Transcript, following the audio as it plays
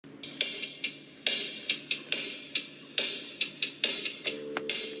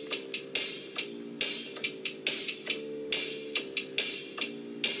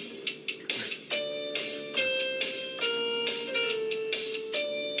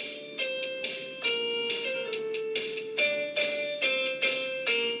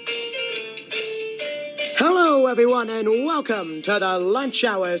Hello, everyone, and welcome to the Lunch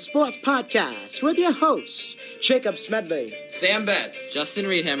Hour Sports Podcast with your hosts, Jacob Smedley, Sam Betts, Justin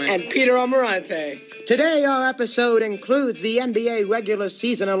Reedhammer, and Peter Amarante. Today, our episode includes the NBA regular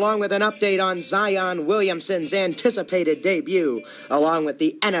season along with an update on Zion Williamson's anticipated debut, along with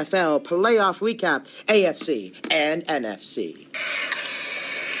the NFL playoff recap, AFC and NFC.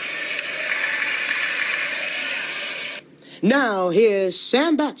 Now, here's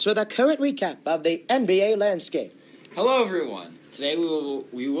Sam Betts with a current recap of the NBA landscape. Hello, everyone. Today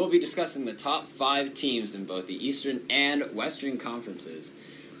we will be discussing the top 5 teams in both the Eastern and Western conferences.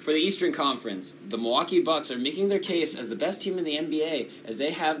 For the Eastern Conference, the Milwaukee Bucks are making their case as the best team in the NBA as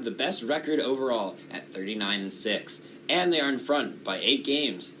they have the best record overall at 39-6, and they are in front by 8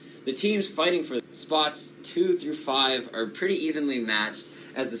 games. The teams fighting for spots 2 through 5 are pretty evenly matched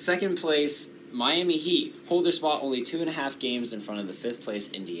as the second place Miami Heat hold their spot only 2.5 games in front of the 5th place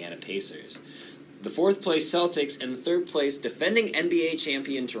Indiana Pacers. The 4th place Celtics and the 3rd place defending NBA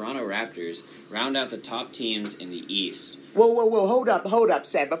champion Toronto Raptors round out the top teams in the East. Whoa, hold up,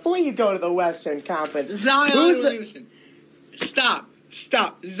 Sam. Before you go to the Western Conference, Zion Williamson. Stop.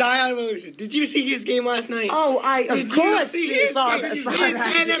 Zion Williamson. Did you see his game last night? Oh, of course you saw that. His NBA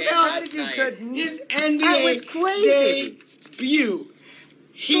That was crazy. debut.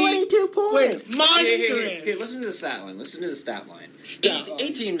 22 points. Monstrous. Hey, listen to the stat line.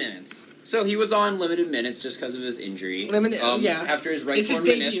 18 minutes. So he was on limited minutes just because of his injury. After his right torn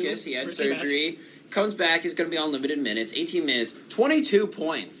meniscus, he had surgery. Comes back, he's going to be on limited minutes. 18 minutes, 22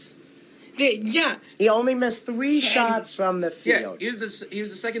 points. Yeah. He only missed 3 shots from the field. Yeah, he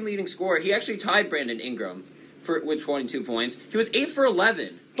was the second leading scorer. He actually tied Brandon Ingram with 22 points. He was 8 for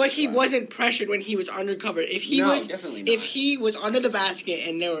 11. But he wasn't pressured when he was undercovered. Definitely not. If he was under the basket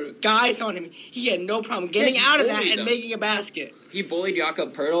and there were guys on him, he had no problem getting out of that and making a basket. He bullied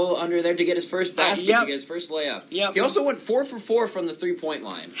Jakob Poeltl under there to get his first basket, to get his first layup. Yep. He also went 4 for 4 from the three-point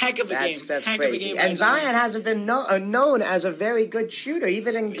line. Heck of a game. That's Heck crazy. Of a game and Zion hasn't been known as a very good shooter,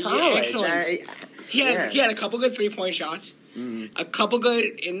 even in college. Yeah, excellent. He had a couple good three-point shots, a couple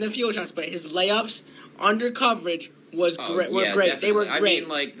good in the field shots, but his layups under coverage were great. Definitely. They were great. I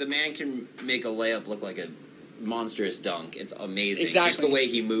mean, the man can make a layup look like a monstrous dunk. It's amazing. Exactly. Just the way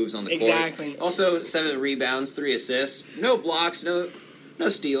he moves on the court. Exactly. Also, 7 rebounds, 3 assists, no blocks, no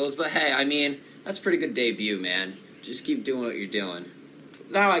steals. But hey, I mean, that's a pretty good debut, man. Just keep doing what you're doing.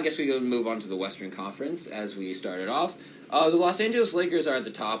 Now, I guess we go move on to the Western Conference as we started off. The Los Angeles Lakers are at the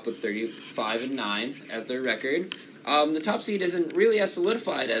top with 35-9 as their record. The top seed isn't really as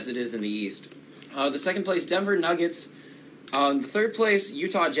solidified as it is in the East. The second place, Denver Nuggets. The third place,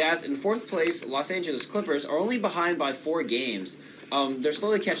 Utah Jazz. And fourth place, Los Angeles Clippers, are only behind by 4 games. They're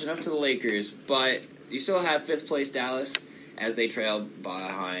slowly catching up to the Lakers, but you still have 5th place Dallas as they trail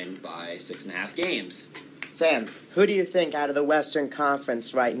behind by 6.5 games. Sam, who do you think out of the Western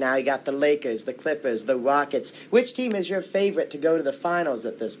Conference right now? You got the Lakers, the Clippers, the Rockets. Which team is your favorite to go to the finals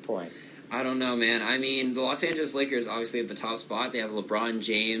at this point? I don't know, man. I mean, the Los Angeles Lakers obviously at the top spot. They have LeBron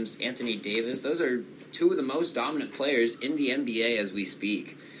James, Anthony Davis. Those are 2 of the most dominant players in the NBA as we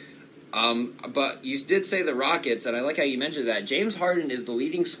speak. But you did say the Rockets, and I like how you mentioned that. James Harden is the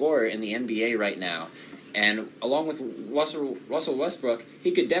leading scorer in the NBA right now. And along with Russell Westbrook,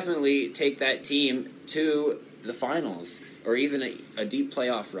 he could definitely take that team to the finals or even a deep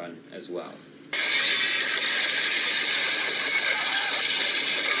playoff run as well.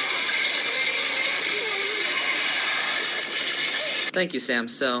 Thank you, Sam.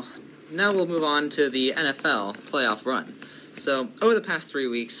 So now we'll move on to the NFL playoff run. So over the past 3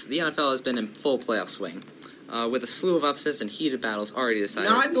 weeks, the NFL has been in full playoff swing, with a slew of upsets and heated battles already decided.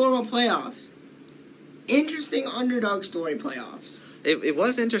 Not normal playoffs. Interesting underdog story playoffs. It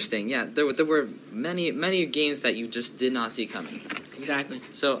was interesting, yeah. There were many games that you just did not see coming. Exactly.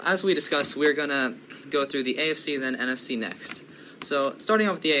 So as we discussed, we're going to go through the AFC and then NFC next. So starting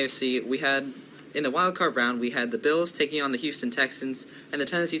off with the AFC, we had... in the wildcard round, we had the Bills taking on the Houston Texans and the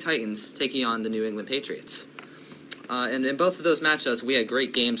Tennessee Titans taking on the New England Patriots. And in both of those matchups, we had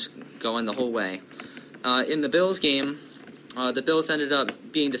great games going the whole way. In the Bills game, the Bills ended up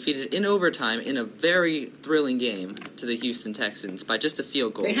being defeated in overtime in a very thrilling game to the Houston Texans by just a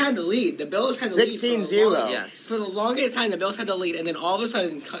field goal. They had the lead. The Bills had the lead 16-0. Yes. For the longest time, the Bills had the lead, and then all of a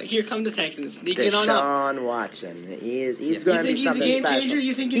sudden, here come the Texans sneaking on up. Deshaun Watson. He's going to be something You think he's a game special. changer?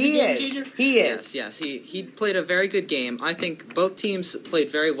 You think he's a game changer? He is. Yes, he played a very good game. I think both teams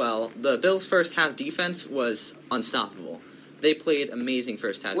played very well. The Bills' first half defense was unstoppable. They played amazing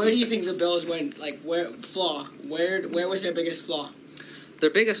first half. Where do you think the Bills went? Where was their biggest flaw? Their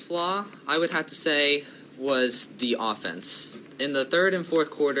biggest flaw, I would have to say, was the offense. In the third and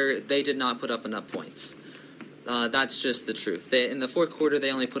fourth quarter, they did not put up enough points. That's just the truth. In the fourth quarter,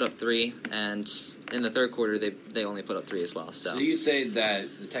 they only put up 3, and in the third quarter, they only put up 3 as well. So you'd say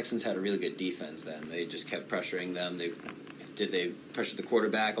that the Texans had a really good defense then? They just kept pressuring them. Did they pressure the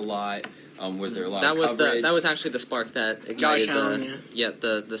quarterback a lot? Was there a lot of coverage? That was actually the spark that ignited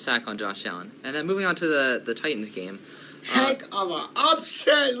the sack on Josh Allen. And then moving on to the Titans game. Heck of an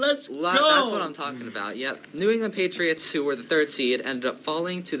upset. Let's go. That's what I'm talking about. Yep. New England Patriots, who were the 3rd seed, ended up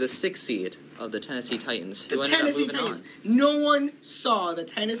falling to the 6th seed of the Tennessee Titans, who ended up moving on. No one saw the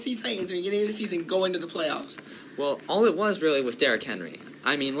Tennessee Titans at the beginning of the season go into the playoffs. Well, all it was really was Derrick Henry.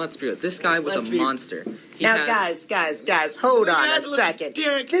 I mean, let's be real. This guy was a monster. Guys, hold on a second.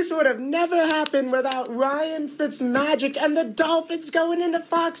 This would have never happened without Ryan Fitzmagic and the Dolphins going into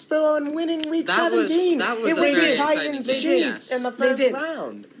Foxborough and winning Week 17. That was it was the Titans Chiefs in the first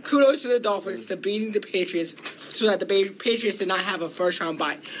round. Kudos to the Dolphins to beating the Patriots so that the Patriots did not have a first-round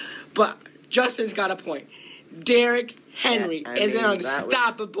bye. But Justin's got a point. Derrick Henry is an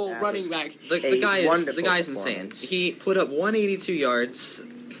unstoppable running back. The guy is insane. He put up 182 yards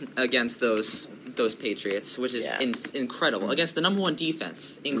against those Patriots, which is incredible. Against the number 1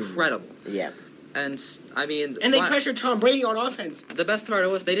 defense, incredible. Yeah. And I mean, they pressured Tom Brady on offense. The best part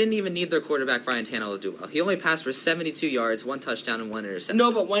was they didn't even need their quarterback Ryan Tannehill to do well. He only passed for 72 yards, 1 touchdown, and 1 interception.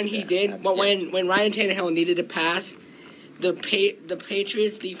 No, but when he did, when Ryan Tannehill needed to pass, the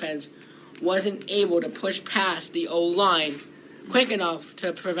Patriots defense wasn't able to push past the O-line quick enough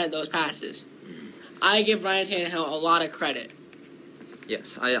to prevent those passes. I give Ryan Tannehill a lot of credit.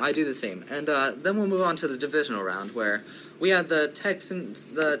 Yes, I do the same. And then we'll move on to the divisional round, where we had the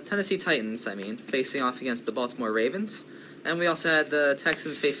Tennessee Titans, facing off against the Baltimore Ravens, and we also had the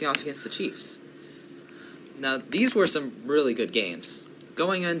Texans facing off against the Chiefs. Now, these were some really good games.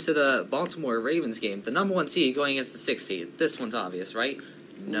 Going into the Baltimore Ravens game, the number 1 seed going against the 6th seed. This one's obvious, right?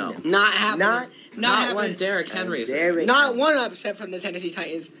 No. Not happening. Not when Derrick Henry is Not 1 upset from the Tennessee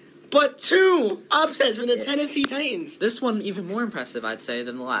Titans, but 2 upsets from the Tennessee Titans. This one even more impressive, I'd say,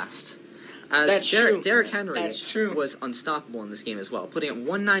 than the last. That's true. Derrick Henry was unstoppable in this game as well, putting up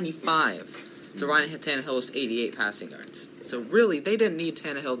 195 to Ryan Tannehill's 88 passing yards. So really, they didn't need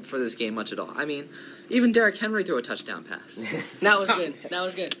Tannehill for this game much at all. I mean, even Derrick Henry threw a touchdown pass. That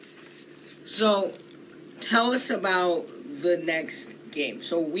was good. So, tell us about the next game.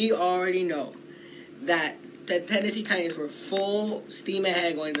 So we already know that the Tennessee Titans were full steam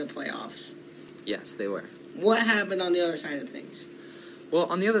ahead going to the playoffs. Yes, they were. What happened on the other side of things? Well,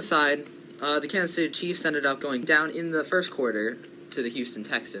 on the other side, the Kansas City Chiefs ended up going down in the first quarter to the Houston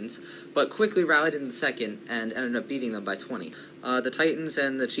Texans, but quickly rallied in the second and ended up beating them by 20. The Titans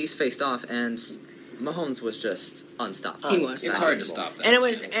and the Chiefs faced off, and Mahomes was just unstoppable. He was. It's hard to stop that.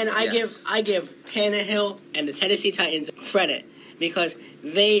 I give Tannehill and the Tennessee Titans credit because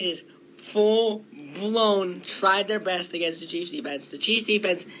they just full-blown tried their best against the Chiefs defense. The Chiefs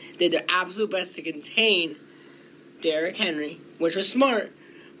defense did their absolute best to contain Derrick Henry, which was smart.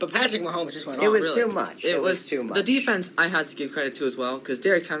 But Patrick Mahomes just went off. It was too much. It was too much. The defense I had to give credit to as well, because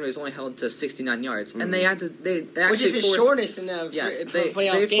Derrick Henry was only held to 69 yards, and they actually which is the shortest in the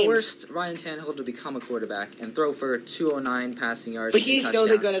playoff game. They forced Ryan Tannehill to become a quarterback and throw for 209 passing yards. But he still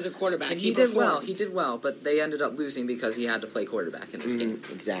did good as a quarterback. And he did well. He did well, but they ended up losing because he had to play quarterback in this game.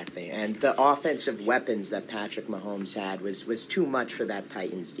 Exactly, and the offensive weapons that Patrick Mahomes had was too much for that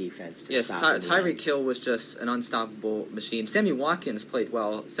Titans defense to stop. Yes, Tyreek Hill was just an unstoppable machine. Sammy Watkins played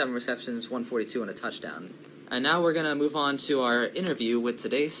well, 7 receptions, 142, and a touchdown. And now we're going to move on to our interview with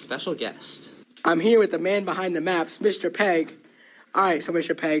today's special guest. I'm here with the man behind the maps, Mr. Pegg. All right, so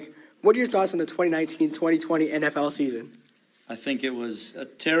Mr. Pegg, what are your thoughts on the 2019-2020 NFL season? I think it was a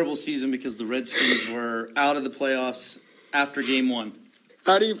terrible season because the Redskins were out of the playoffs after Game 1.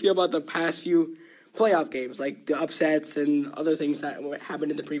 How do you feel about the past few playoff games, like the upsets and other things that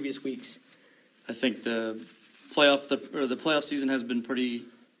happened in the previous weeks? I think the playoff season has been pretty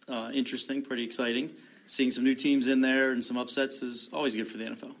interesting, pretty exciting. Seeing some new teams in there and some upsets is always good for the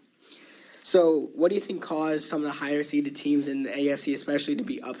NFL. So what do you think caused some of the higher-seeded teams in the AFC especially to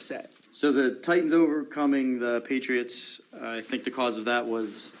be upset? So the Titans overcoming the Patriots, I think the cause of that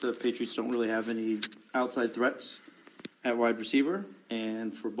was the Patriots don't really have any outside threats at wide receiver.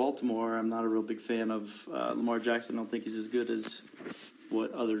 And for Baltimore, I'm not a real big fan of Lamar Jackson. I don't think he's as good as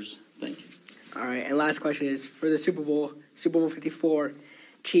what others think. All right, and last question is, for the Super Bowl 54,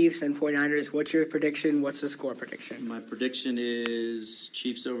 Chiefs and 49ers, what's your prediction? What's the score prediction? My prediction is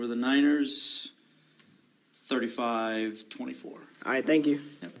Chiefs over the Niners, 35-24. All right, thank you.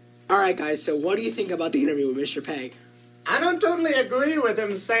 Yep. All right, guys, so what do you think about the interview with Mr. Pegg? I don't totally agree with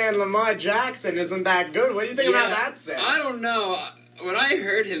him saying Lamar Jackson isn't that good. What do you think about that, Sam? I don't know. When I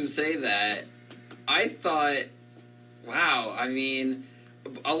heard him say that, I thought, wow, I mean,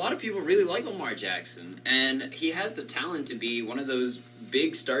 a lot of people really like Lamar Jackson, and he has the talent to be one of those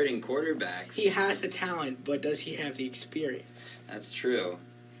big starting quarterbacks. He has the talent, but does he have the experience? That's true.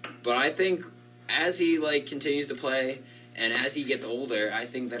 But I think as he continues to play and as he gets older, I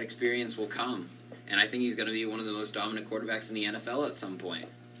think that experience will come. And I think he's going to be one of the most dominant quarterbacks in the NFL at some point.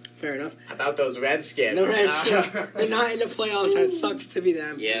 Fair enough. How about those Redskins? The Redskins, they're not in the playoffs. That sucks to be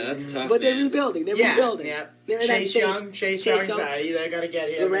them. Yeah, that's tough, But they're man. rebuilding. They're rebuilding. Yeah. They're in that Chase stage. Young, Chase Young's they got to get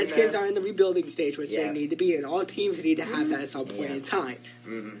here. The Redskins are in the rebuilding stage, which Yeah. they need to be in. All teams need to have that at some point in time.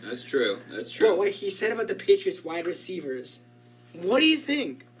 That's true. That's true. But what he said about the Patriots wide receivers, what do you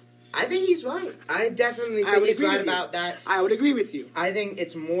think? I think he's right. I definitely I think would he's agree right with you. about that. I would agree with you. I think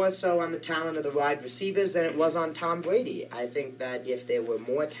it's more so on the talent of the wide receivers than it was on Tom Brady. I think that if there were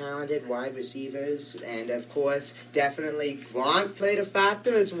more talented wide receivers, and of course, definitely Gronk played a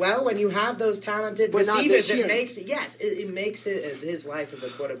factor as well. When you have those talented But not receivers, this year. it makes his life as a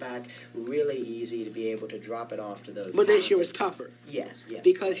quarterback really easy to be able to drop it off to those. But this year talented- was tougher yes,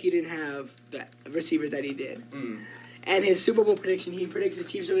 because he didn't have the receivers that he did. Mm. And his Super Bowl prediction, he predicts the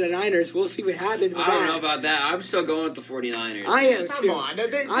Chiefs over the Niners. We'll see what happens with I don't that. know about that. I'm still going with the 49ers. I am Come too. on,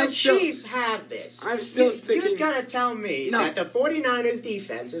 the I'm still- Chiefs have this. I'm still sticking- You're gonna tell me No. that the 49ers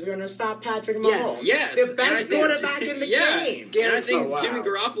defense is gonna stop Patrick Mahomes? Yes. Yes. The and I best think- quarterback in the yeah. game. And I think Oh, wow. Jimmy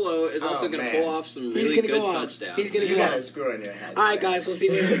Garoppolo is also Oh, going to man. pull off some He's really gonna good go off. touchdowns. He's gonna You go got a off. screw in your head. All right, guys, we'll see.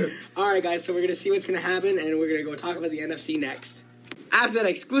 All right, guys, so we're gonna see what's gonna happen, and we're gonna go talk about the NFC next. After that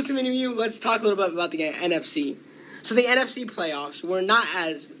exclusive interview, let's talk a little bit about the NFC. So the NFC playoffs were not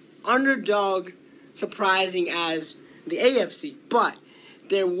as underdog surprising as the AFC, but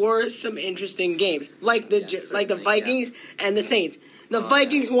there were some interesting games, like the certainly, Vikings and the Saints. The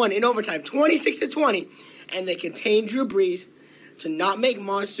Vikings won in overtime, 26-20, and they contained Drew Brees to not make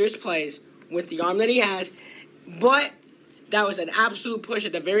monstrous plays with the arm that he has. But that was an absolute push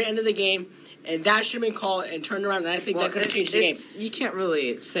at the very end of the game, and that should have been called and turned around, and I think that could have changed the game. You can't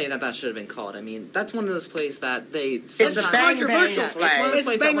really say that should have been called. I mean, that's one of those plays that they. It's a controversial bang-bang It's one of those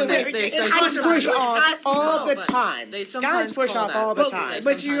plays that when they It's say controversial sometimes- all the but time. They sometimes Guys push call off that. all the But- time.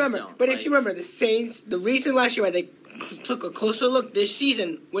 But you remember, don't, if you remember, the Saints, the reason last year why they took a closer look this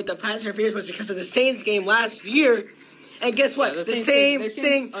season with the pass interference was because of the Saints game last year. And guess what? Yeah, the same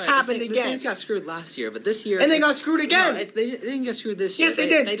thing happened The again. Saints got screwed last year, but this year And they it's- got screwed again. No, they didn't get screwed this year. Yes, they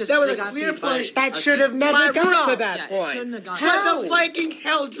did. They just, That was they a got clear beat by push. That a should have team. never By got Rudolph. to that Yeah, it point. shouldn't have gotten But How? the Vikings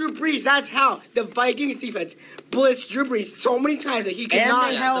held Drew Brees. That's how the Vikings defense blitzed Drew Brees so many times that he could And not.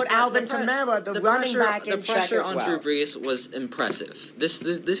 they held Alvin Kamara, the running back, in The check pressure as on well. Drew Brees was impressive. This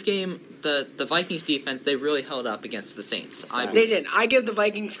game, the Vikings defense, they really held up against the Saints. They did. I give the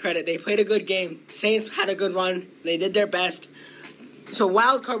Vikings credit. They played a good game. Saints had a good run. They did their best. So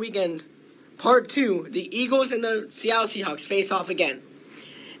wild card weekend, part 2, the Eagles and the Seattle Seahawks face off again.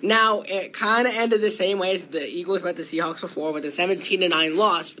 Now, it kind of ended the same way as the Eagles met the Seahawks before with a 17-9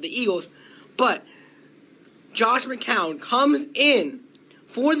 loss for the Eagles. But Josh McCown comes in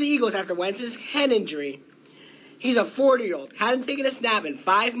for the Eagles after Wentz's head injury. He's a 40-year-old, hadn't taken a snap in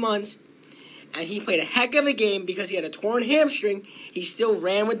 5 months, and he played a heck of a game because he had a torn hamstring. He still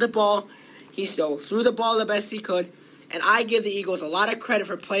ran with the ball. He still threw the ball the best he could. And I give the Eagles a lot of credit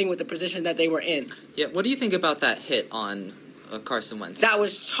for playing with the position that they were in. Yeah, what do you think about that hit on Carson Wentz? That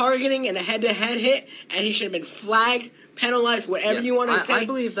was targeting and a head-to-head hit, and he should have been flagged, penalized, whatever Yeah, you want to say. I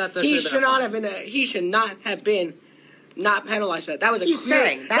believe that there he should have been a fine. He should not have been not penalized for that. That was a He's clear,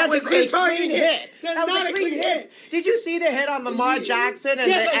 saying that that's was a clear a targeting clean hit. hit. That's That was not a clean hit. Did you see the hit on Lamar Jackson and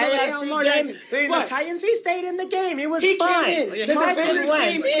Yes, I saw the hit the on Lamar AFC game? Jackson. The But- Titans, he stayed in the game. He was He came fine. in. The Carson defender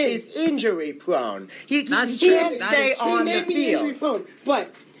Wentz came in. is injury prone. He That's can't true. That stay is true. on He the may be injury field. prone,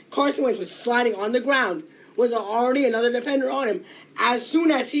 but Carson Wentz was sliding on the ground with already another defender on him. As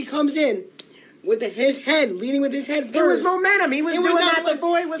soon as he comes in with his head, leading with his head It was first. momentum. He was doing that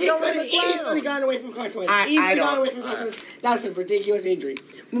before he was He going could to have the ground. easily gotten away from Carson Wentz. I Easily don't- gotten away from Carson Wentz. That's a ridiculous injury.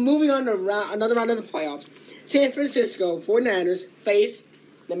 Moving on to another round of the playoffs. San Francisco 49ers face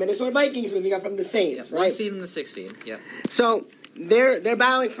the Minnesota Vikings moving up from the Saints, Yeah, right? 1 seed and the 6th seed. Yeah. So they're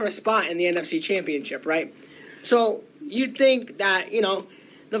battling for a spot in the NFC Championship, right? So you'd think that,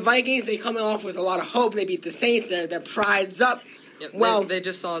 the Vikings, they come off with a lot of hope. They beat the Saints. Their pride's up. Yep, Well, they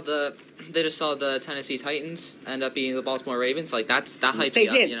just saw the Tennessee Titans end up beating the Baltimore Ravens. Like that hypes they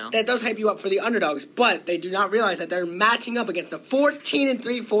you did. up, That does hype you up for the underdogs, but they do not realize that they're matching up against the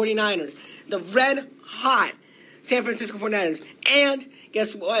 14-3 49ers, the red hot San Francisco 49ers. And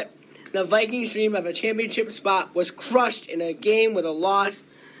guess what? The Vikings' dream of a championship spot was crushed in a game with a loss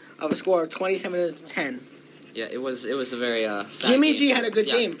of a score of 27-10. Yeah, it was a very sad Jimmy game. G had a good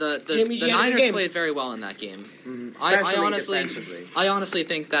game. The Jimmy G had a good Niners game. played very well in that game. Especially defensively. I honestly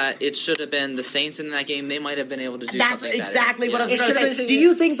think that it should have been the Saints in that game. They might have been able to do That's something exactly better. what I was It going to should've say. been- Do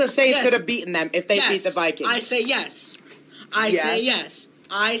you think the Saints Yes. could have beaten them if they Yes. beat the Vikings? I say yes. I Yes. say yes.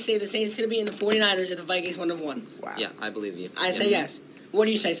 I say the Saints could have beaten the 49ers if the Vikings wouldn't have won. Wow. Yeah, I believe you. I say yes. What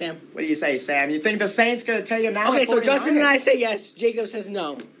do you say, Sam? What do you say, Sam? You think the Saints going to take him down? Okay, so Justin and I say yes. Jacob says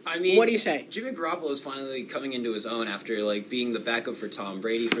no. I mean, What do you say? Jimmy Garoppolo is finally coming into his own after being the backup for Tom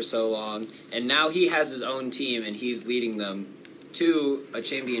Brady for so long, and now he has his own team and he's leading them to a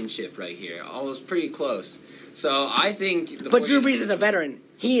championship right here, almost pretty close. So I think. But Drew Brees is a veteran.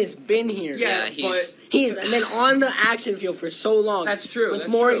 He has been here. Yeah, he's- He's been on the action field for so long. That's true, With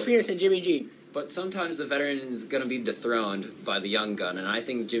that's more true. experience than Jimmy G. But sometimes the veteran is going to be dethroned by the young gun, and I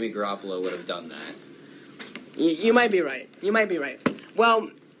think Jimmy Garoppolo would have done that. You might be right. You might be right. Well,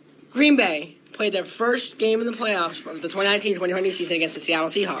 Green Bay played their first game in the playoffs of the 2019-2020 season against the Seattle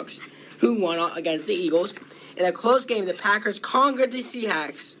Seahawks, who won against the Eagles. In a close game, the Packers conquered the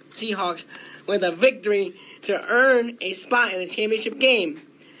Seahawks with a victory to earn a spot in the championship game.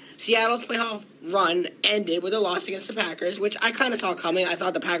 Seattle's playoff run ended with a loss against the Packers, which I kind of saw coming. I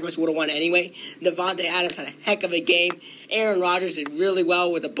thought the Packers would have won anyway. Devontae Adams had a heck of a game. Aaron Rodgers did really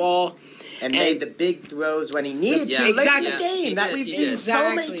well with the ball. And made the big throws when he needed Yeah. to late in Exactly. the game He that did, we've he seen did. so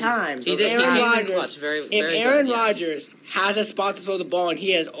many Exactly. times. He did. Aaron He came in Rodgers, clutch. Very if good, Aaron yes. Rodgers has a spot to throw the ball and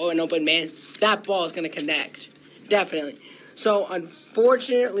he has an open man, that ball is going to connect. Definitely. So,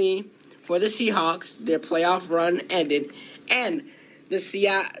 unfortunately for the Seahawks, their playoff run ended, and the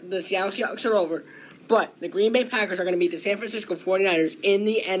Seattle Seahawks are over. But the Green Bay Packers are going to meet the San Francisco 49ers in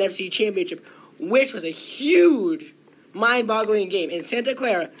the NFC Championship, which was a huge, mind-boggling game. In Santa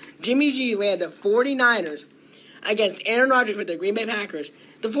Clara, Jimmy G led the 49ers against Aaron Rodgers with the Green Bay Packers.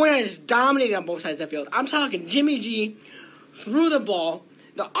 The 49ers dominated on both sides of the field. I'm talking Jimmy G threw the ball.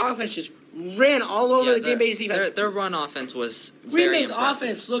 The offense just ran all over the Green Bay's defense. Their run offense was Green very Bay's impressive.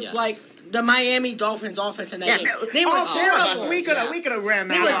 offense looked Yes. like the Miami Dolphins offense in that Yeah, game. They were all four of us, terrible. we could have ran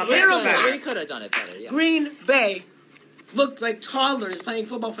They that were offense terrible. back. We could have done it better. Yeah. Green Bay looked like toddlers playing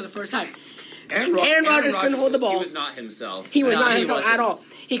football for the first time. Aaron Rodgers couldn't hold the ball. He was not himself. He was No, not he himself wasn't. at all.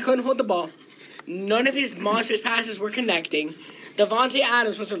 He couldn't hold the ball. None of his monstrous passes were connecting. Devontae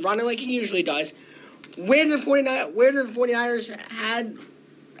Adams wasn't running like he usually does. Where did the 49ers had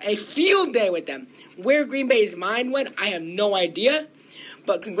a field day with them? Where Green Bay's mind went, I have no idea.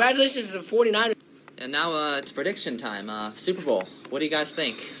 But congratulations to the 49ers. And now it's prediction time. Super Bowl. What do you guys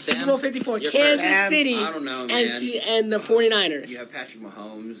think? Sam, Super Bowl 54, you're Kansas first. City I don't know, man. and the 49ers. You have Patrick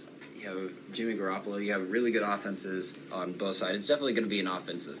Mahomes, you have Jimmy Garoppolo, you have really good offenses on both sides. It's definitely going to be an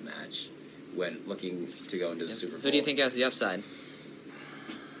offensive match when looking to go into the Super Bowl. Who do you think has the upside?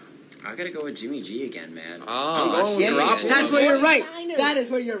 I got to go with Jimmy G again, man. Oh, I'm going with Jimmy. Garoppolo. That's where you're right. 49ers. That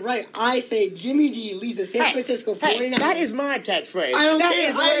is where you're right. I say Jimmy G leads the San Francisco 49ers. that is my catchphrase. I don't That care.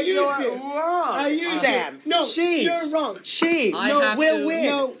 is I where used you're it. wrong. I used Sam. it. No, Chiefs. you're wrong. Chiefs. I have will to- win.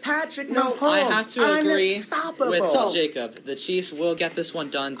 No. Patrick No. Mahomes. I have to agree unstoppable. with So- Jacob. The Chiefs will get this one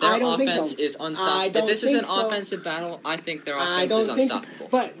done. I Their don't think offense so. is I unstoppable. If don't this is think an so. offensive battle, I think their I offense is don't think so. unstoppable.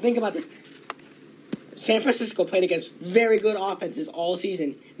 But think about this. San Francisco played against very good offenses all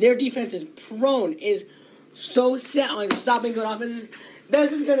season. Their defense is so set on stopping good offenses.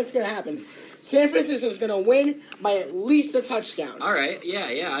 This is gonna happen. San Francisco is gonna win by at least a touchdown. All right,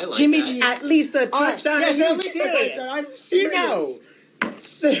 yeah, I like Jimmy that. G- At least a All right. touchdown. Yes, Are you at least a serious? touchdown. I'm You serious. know.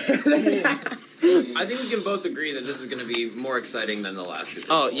 I think we can both agree that this is going to be more exciting than the last Super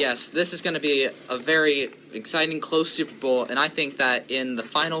Bowl. Oh, yes. This is going to be a very exciting, close Super Bowl, and I think that in the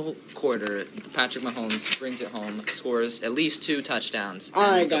final quarter, Patrick Mahomes brings it home, scores at least 2 touchdowns, and All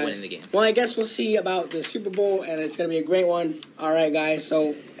right, ends up guys. winning the game. Well, I guess we'll see about the Super Bowl, and it's going to be a great one. All right, guys.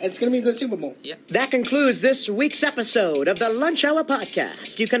 So it's going to be a good Super Bowl. That concludes this week's episode of the Lunch Hour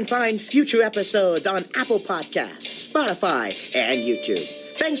Podcast. You can find future episodes on Apple Podcasts, Spotify, and YouTube.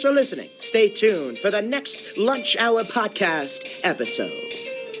 Thanks for listening. Stay tuned for the next Lunch Hour Podcast episode.